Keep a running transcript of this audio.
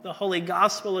The Holy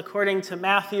Gospel according to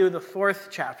Matthew, the 4th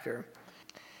chapter.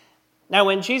 Now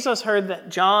when Jesus heard that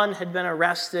John had been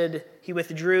arrested, he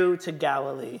withdrew to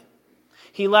Galilee.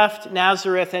 He left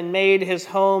Nazareth and made his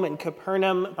home in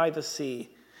Capernaum by the sea,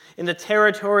 in the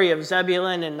territory of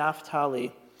Zebulun and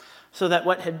Naphtali, so that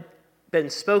what had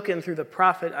been spoken through the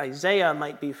prophet Isaiah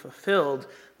might be fulfilled,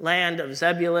 land of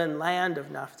Zebulun, land of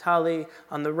Naphtali,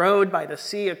 on the road by the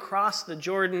sea across the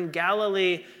Jordan,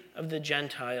 Galilee of the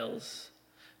Gentiles.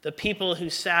 The people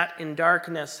who sat in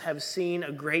darkness have seen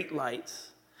a great light.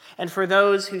 And for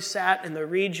those who sat in the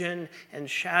region and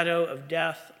shadow of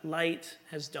death, light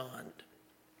has dawned.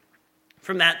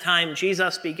 From that time,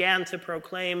 Jesus began to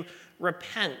proclaim,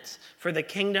 "Repent, for the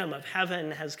kingdom of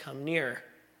heaven has come near."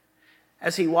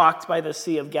 As he walked by the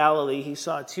Sea of Galilee, he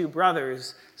saw two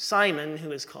brothers, Simon,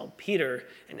 who is called Peter,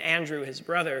 and Andrew, his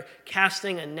brother,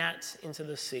 casting a net into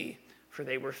the sea, for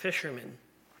they were fishermen.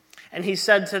 And he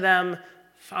said to them,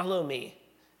 "Follow me,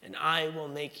 and I will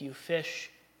make you fish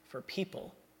for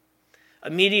people."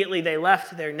 Immediately they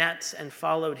left their nets and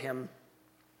followed him.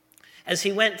 As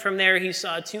he went from there, he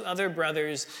saw two other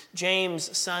brothers,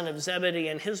 James, son of Zebedee,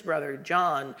 and his brother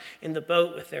John, in the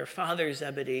boat with their father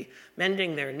Zebedee,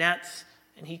 mending their nets,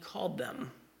 and he called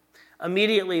them.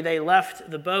 Immediately they left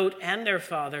the boat and their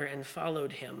father and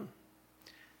followed him.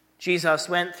 Jesus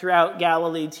went throughout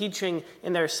Galilee, teaching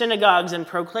in their synagogues and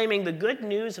proclaiming the good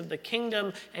news of the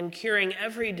kingdom and curing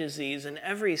every disease and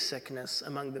every sickness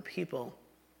among the people.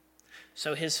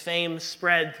 So his fame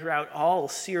spread throughout all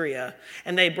Syria,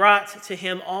 and they brought to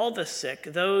him all the sick,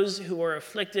 those who were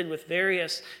afflicted with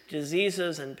various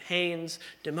diseases and pains,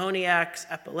 demoniacs,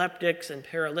 epileptics, and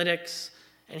paralytics,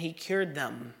 and he cured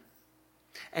them.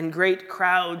 And great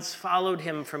crowds followed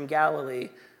him from Galilee,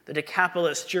 the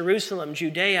Decapolis, Jerusalem,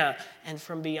 Judea, and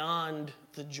from beyond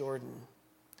the Jordan.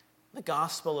 The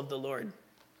gospel of the Lord.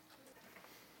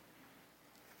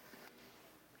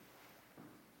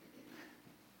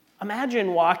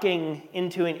 Imagine walking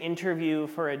into an interview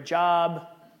for a job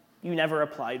you never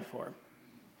applied for.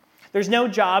 There's no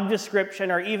job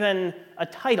description or even a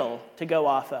title to go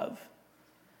off of.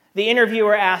 The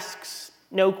interviewer asks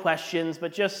no questions,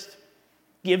 but just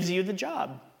gives you the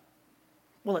job.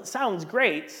 Well, it sounds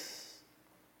great,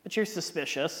 but you're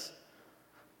suspicious.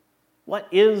 What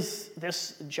is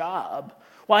this job?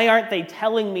 Why aren't they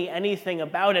telling me anything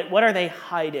about it? What are they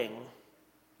hiding?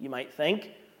 You might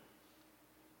think.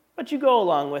 But you go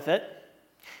along with it.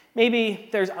 Maybe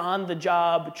there's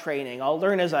on-the-job training. I'll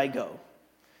learn as I go.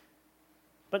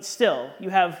 But still, you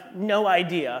have no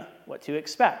idea what to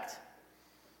expect.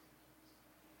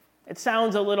 It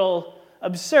sounds a little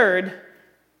absurd,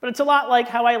 but it's a lot like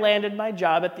how I landed my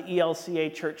job at the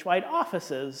ELCA church-wide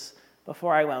offices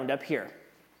before I wound up here.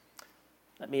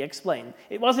 Let me explain.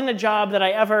 It wasn't a job that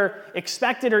I ever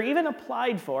expected or even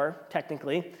applied for,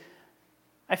 technically.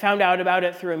 I found out about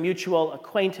it through a mutual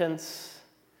acquaintance,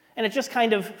 and it just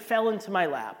kind of fell into my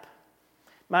lap.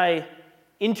 My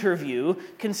interview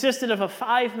consisted of a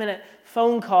 5-minute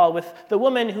phone call with the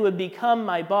woman who would become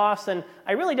my boss, and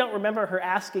I really don't remember her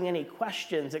asking any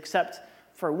questions except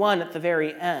for one at the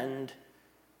very end.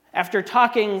 After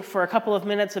talking for a couple of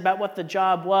minutes about what the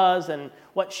job was and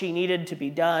what she needed to be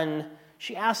done,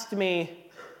 she asked me,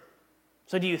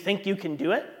 "So do you think you can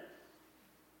do it?"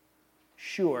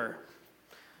 "Sure."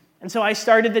 And so I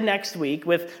started the next week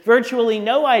with virtually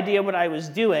no idea what I was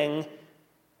doing.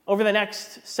 Over the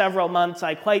next several months,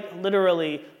 I quite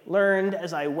literally learned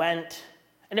as I went,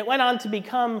 and it went on to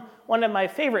become one of my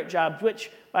favorite jobs, which,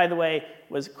 by the way,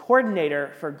 was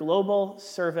coordinator for global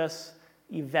service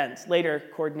events,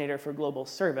 later coordinator for global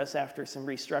service after some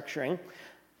restructuring.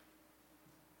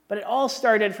 But it all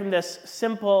started from this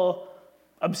simple,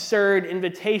 absurd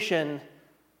invitation,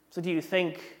 "So do you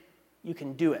think you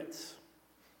can do it?"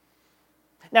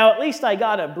 Now, at least I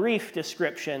got a brief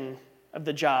description of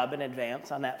the job in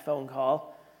advance on that phone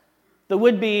call. The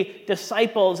would-be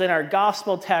disciples in our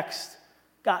gospel text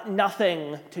got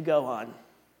nothing to go on.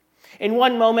 In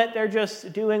one moment, they're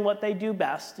just doing what they do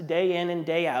best, day in and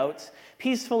day out,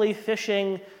 peacefully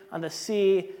fishing on the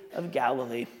Sea of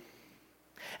Galilee.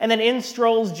 And then in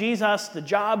strolls Jesus, the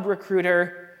job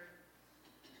recruiter.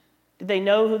 Did they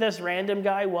know who this random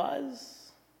guy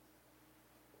was?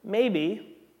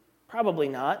 Maybe. Probably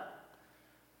not.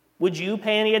 Would you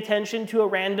pay any attention to a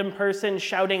random person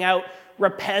shouting out,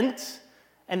 "Repent,"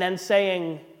 and then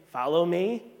saying, "Follow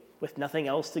me," with nothing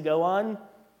else to go on?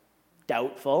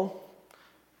 Doubtful.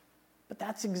 But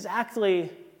that's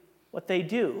exactly what they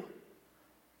do.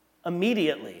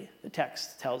 Immediately, the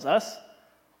text tells us.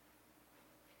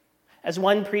 As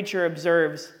one preacher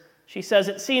observes, She says,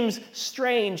 "It seems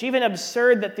strange, even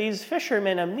absurd, that these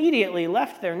fishermen immediately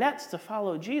left their nets to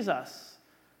follow Jesus."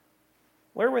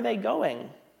 Where were they going?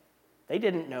 They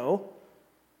didn't know.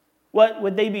 What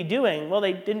would they be doing? Well,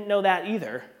 they didn't know that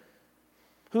either.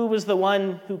 Who was the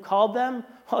one who called them?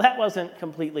 Well, that wasn't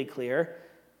completely clear.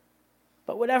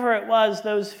 But whatever it was,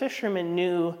 those fishermen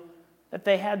knew that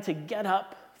they had to get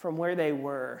up from where they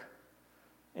were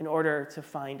in order to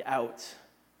find out.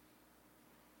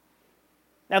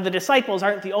 Now, the disciples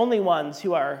aren't the only ones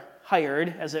who are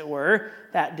hired, as it were,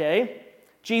 that day.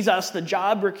 Jesus, the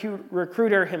job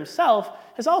recruiter himself,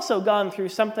 has also gone through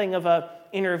something of an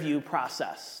interview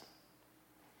process.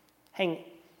 Hang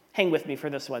with me for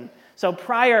this one. So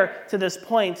prior to this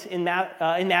point in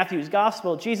Matthew's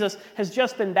gospel, Jesus has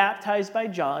just been baptized by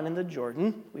John in the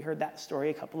Jordan. We heard that story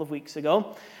a couple of weeks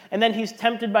ago. And then he's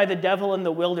tempted by the devil in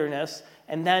the wilderness.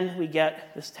 And then we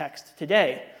get this text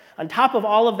today. On top of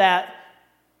all of that,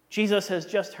 Jesus has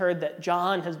just heard that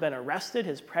John has been arrested,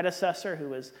 his predecessor who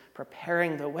was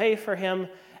preparing the way for him.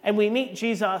 And we meet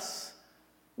Jesus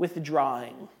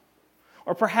withdrawing.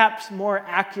 Or perhaps more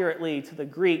accurately to the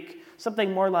Greek,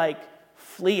 something more like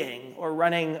fleeing or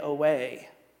running away.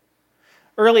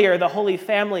 Earlier, the Holy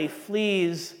Family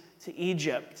flees to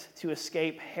Egypt to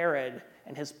escape Herod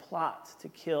and his plot to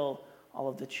kill all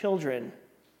of the children.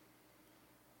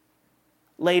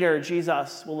 Later,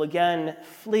 Jesus will again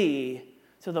flee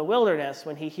to the wilderness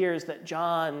when he hears that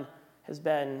John has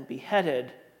been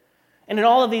beheaded. And in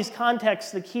all of these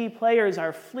contexts, the key players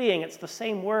are fleeing. It's the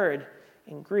same word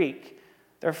in Greek.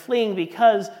 They're fleeing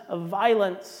because of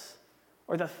violence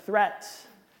or the threat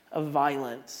of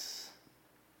violence.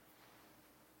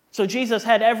 So Jesus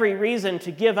had every reason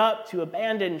to give up, to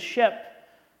abandon ship,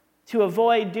 to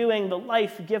avoid doing the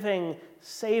life-giving,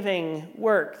 saving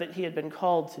work that he had been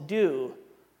called to do.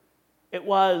 It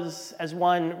was, as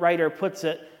one writer puts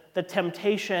it, the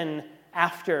temptation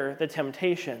after the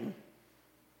temptation.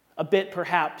 A bit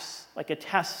perhaps like a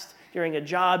test during a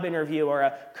job interview or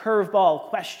a curveball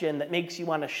question that makes you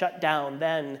want to shut down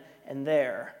then and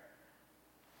there.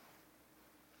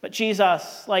 But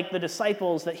Jesus, like the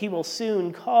disciples that he will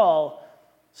soon call,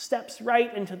 steps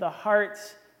right into the heart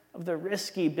of the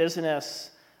risky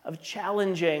business of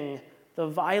challenging the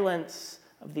violence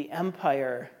of the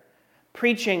empire,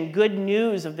 preaching good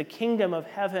news of the kingdom of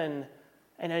heaven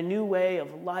and a new way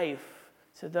of life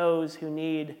to those who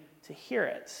need to hear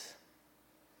it.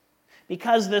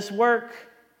 Because this work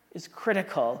is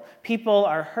critical. People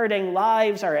are hurting,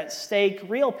 lives are at stake,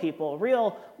 real people,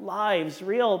 real lives,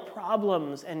 real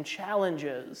problems and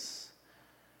challenges.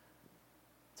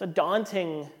 It's a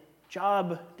daunting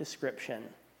job description.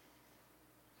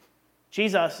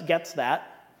 Jesus gets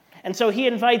that, and so he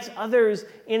invites others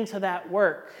into that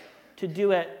work to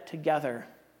do it together,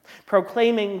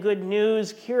 proclaiming good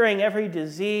news, curing every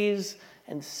disease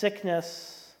and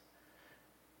sickness.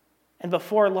 And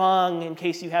before long, in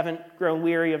case you haven't grown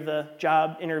weary of the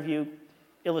job interview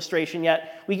illustration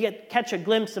yet, we catch a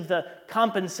glimpse of the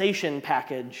compensation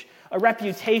package, a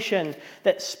reputation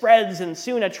that spreads and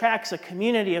soon attracts a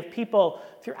community of people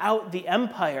throughout the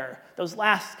empire. Those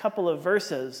last couple of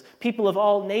verses, people of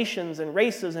all nations and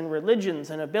races and religions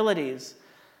and abilities.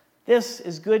 This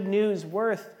is good news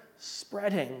worth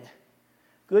spreading.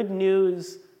 Good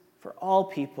news for all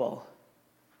people.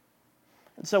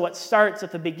 And so what starts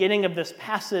at the beginning of this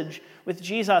passage with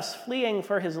Jesus fleeing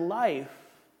for his life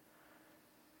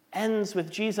ends with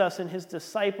Jesus and his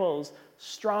disciples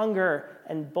stronger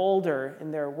and bolder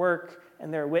in their work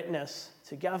and their witness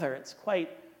together. It's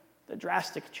quite the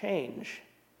drastic change.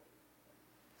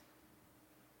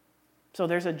 So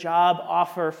there's a job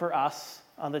offer for us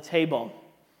on the table.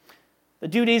 The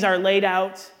duties are laid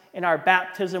out in our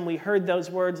baptism. We heard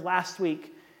those words last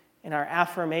week in our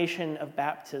affirmation of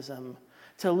baptism.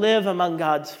 To live among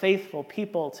God's faithful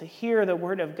people, to hear the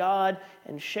word of God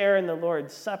and share in the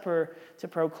Lord's Supper, to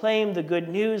proclaim the good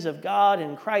news of God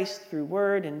and Christ through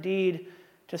word and deed,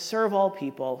 to serve all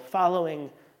people,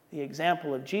 following the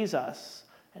example of Jesus,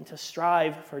 and to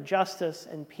strive for justice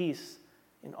and peace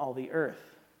in all the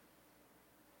earth.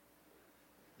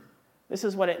 This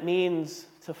is what it means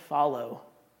to follow.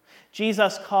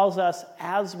 Jesus calls us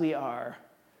as we are,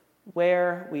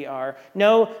 where we are.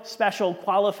 No special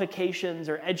qualifications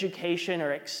or education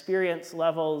or experience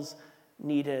levels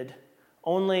needed.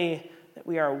 Only that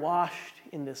we are washed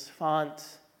in this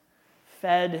font,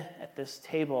 fed at this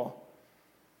table.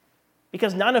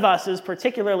 Because none of us is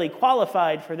particularly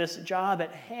qualified for this job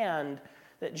at hand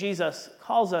that Jesus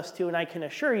calls us to, and I can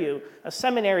assure you, a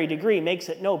seminary degree makes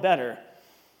it no better.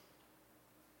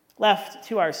 Left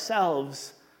to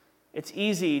ourselves, it's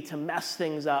easy to mess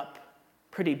things up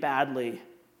pretty badly.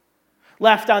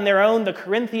 Left on their own, the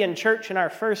Corinthian church in our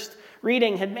first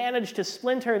reading had managed to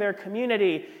splinter their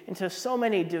community into so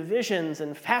many divisions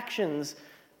and factions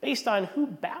based on who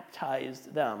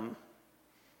baptized them.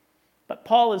 But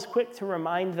Paul is quick to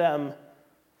remind them,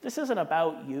 this isn't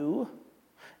about you.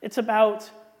 It's about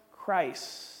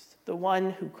Christ, the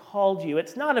one who called you.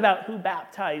 It's not about who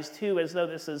baptized who, as though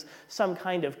this is some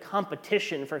kind of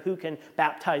competition for who can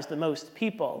baptize the most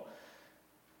people.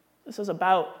 This is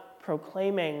about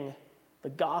proclaiming the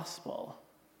gospel,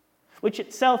 which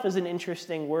itself is an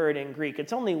interesting word in Greek.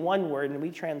 It's only one word, and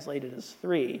we translate it as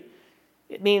three.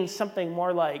 It means something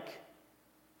more like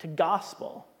to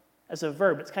gospel as a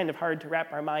verb. It's kind of hard to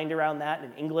wrap our mind around that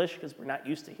in English because we're not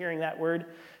used to hearing that word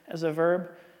as a verb.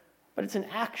 But it's an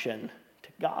action, to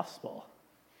gospel.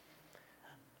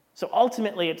 So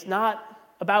ultimately, it's not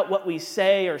about what we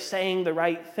say or saying the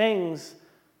right things,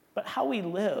 but how we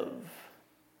live.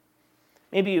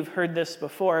 Maybe you've heard this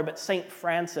before, but St.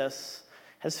 Francis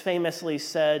has famously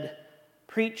said,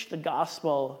 preach the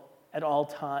gospel at all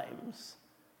times.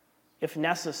 If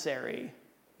necessary,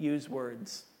 use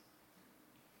words.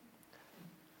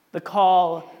 The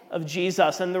call of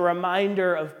Jesus and the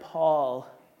reminder of Paul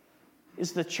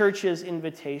is the church's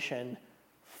invitation,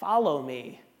 follow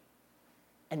me,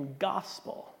 and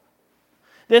gospel.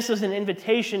 This is an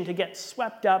invitation to get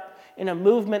swept up in a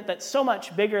movement that's so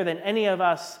much bigger than any of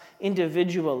us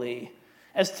individually,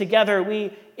 as together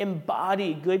we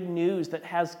embody good news that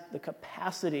has the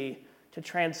capacity to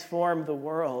transform the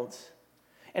world.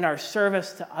 In our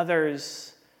service to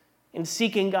others, in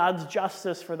seeking God's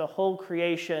justice for the whole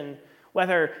creation,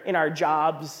 whether in our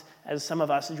jobs, as some of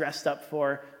us dressed up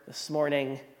for this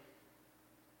morning,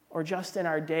 or just in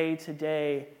our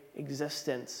day-to-day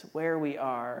existence, where we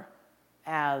are,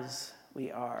 as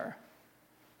we are.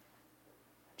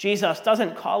 Jesus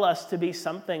doesn't call us to be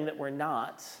something that we're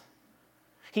not.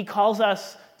 He calls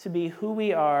us to be who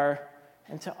we are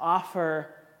and to offer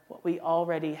what we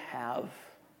already have.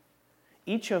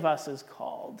 Each of us is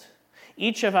called.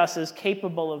 Each of us is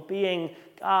capable of being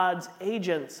God's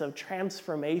agents of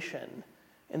transformation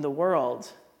in the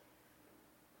world.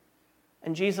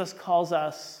 And Jesus calls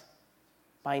us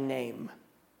by name.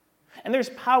 And there's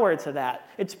power to that.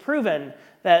 It's proven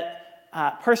that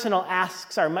personal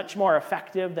asks are much more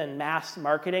effective than mass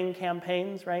marketing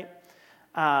campaigns, right?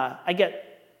 I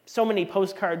get so many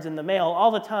postcards in the mail all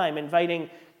the time inviting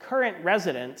current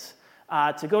residents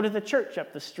to go to the church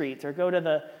up the street or go to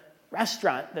the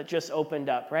restaurant that just opened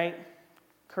up, right?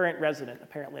 Current resident,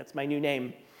 apparently that's my new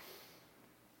name.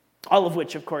 All of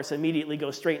which, of course, immediately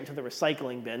go straight into the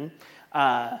recycling bin,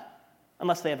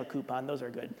 unless they have a coupon. Those are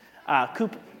good.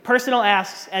 Personal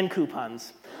asks and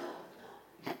coupons.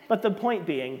 But the point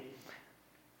being,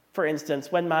 for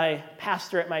instance, when my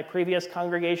pastor at my previous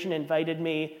congregation invited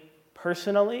me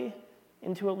personally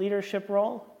into a leadership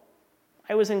role,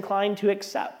 I was inclined to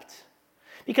accept.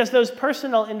 Because those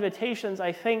personal invitations,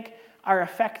 I think, are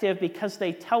effective because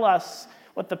they tell us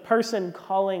what the person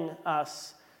calling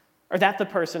us, or that the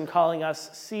person calling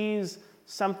us sees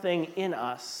something in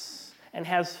us and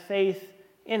has faith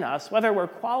in us, whether we're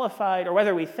qualified or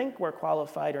whether we think we're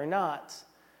qualified or not,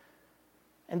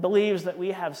 and believes that we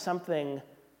have something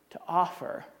to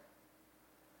offer.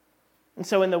 And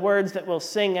so in the words that we'll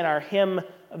sing in our hymn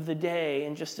of the day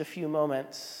in just a few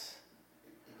moments,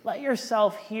 let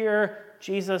yourself hear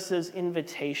Jesus'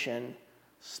 invitation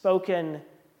spoken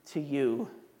to you.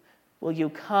 Will you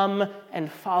come and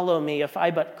follow me if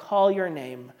I but call your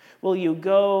name? Will you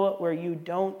go where you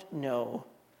don't know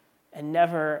and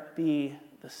never be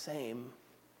the same?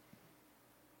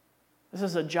 This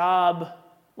is a job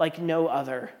like no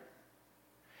other,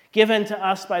 given to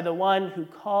us by the one who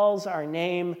calls our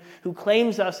name, who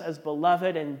claims us as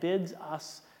beloved and bids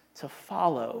us to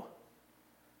follow.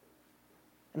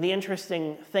 And the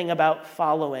interesting thing about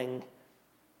following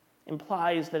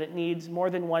implies that it needs more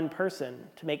than one person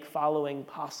to make following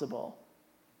possible.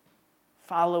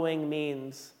 Following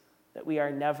means that we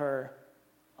are never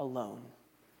alone.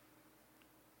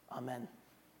 Amen.